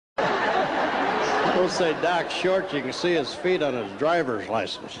Don't say Doc's short, you can see his feet on his driver's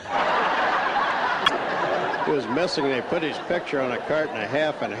license. He was missing, they put his picture on a carton of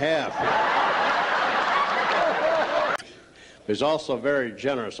half and half. He's also very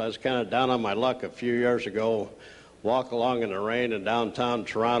generous. I was kind of down on my luck a few years ago, walk along in the rain in downtown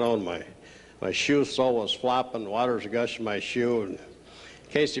Toronto, and my shoe sole was flopping, water's gushing my shoe, and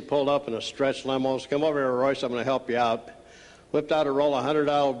Casey pulled up in a stretch limo. Said, "Come over here, Royce, I'm going to help you out." Whipped out a roll of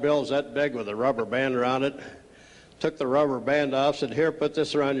 $100 bills that big with a rubber band around it. Took the rubber band off, said, "Here, put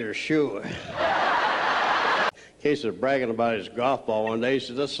this around your shoe." Casey was bragging about his golf ball one day. He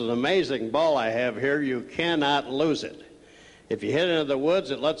said, "This is an amazing ball I have here. You cannot lose it. If you hit it into the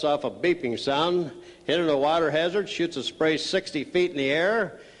woods, it lets off a beeping sound. Hit it into a water hazard, shoots a spray 60 feet in the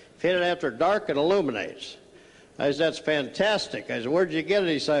air. If you hit it after dark, it illuminates." I said, "That's fantastic." I said, "Where'd you get it?"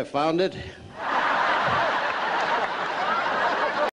 He said, "I found it."